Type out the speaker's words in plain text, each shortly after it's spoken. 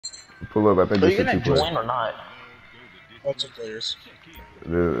Pull up. I think Are this you is gonna 2 player. join or not? All 2 players.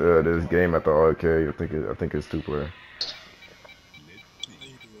 This game at the arcade. I think it's 2 player.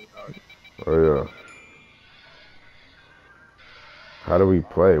 Oh yeah. How do we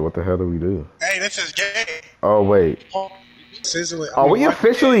play? What the hell do we do? Hey, this is gay. Oh wait. Sizzling. Are we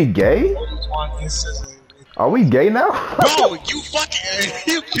officially gay? Are we gay now? No, you fucking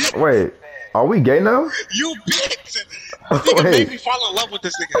you bitch. Wait. Are we gay now? You bitch. This nigga made me fall in love with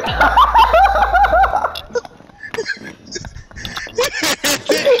this nigga.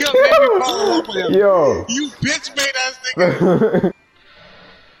 This nigga made me fall in love with him. Yo. You bitch made ass nigga.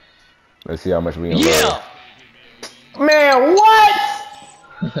 Let's see how much we in Yeah. love. Man, what?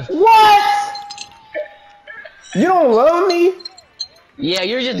 What? You don't love me? Yeah,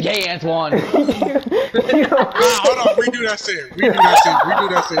 you're just gay, Antoine. Nah, hold on, redo that shit. Redo that shit. Redo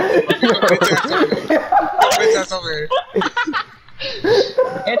that shit. Bitch ass over here.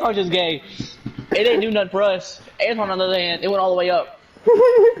 Antoine's just gay. It ain't do nothing for us. Antoine, on the other hand, it went all the way up.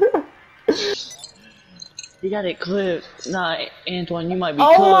 You got it clipped. Nah, Antoine, you might be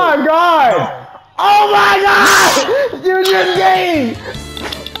Oh my god! No. Oh my god! You're just gay!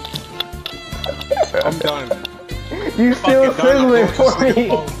 I'm done. You still sizzling for me.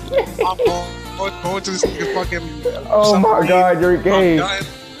 I'm going to this nigga fucking. Oh my god, you're gay. I'm done.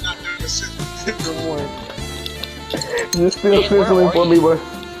 Not doing this shit no more. You're still sizzling for me, but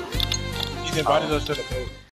He's invited us to the boat.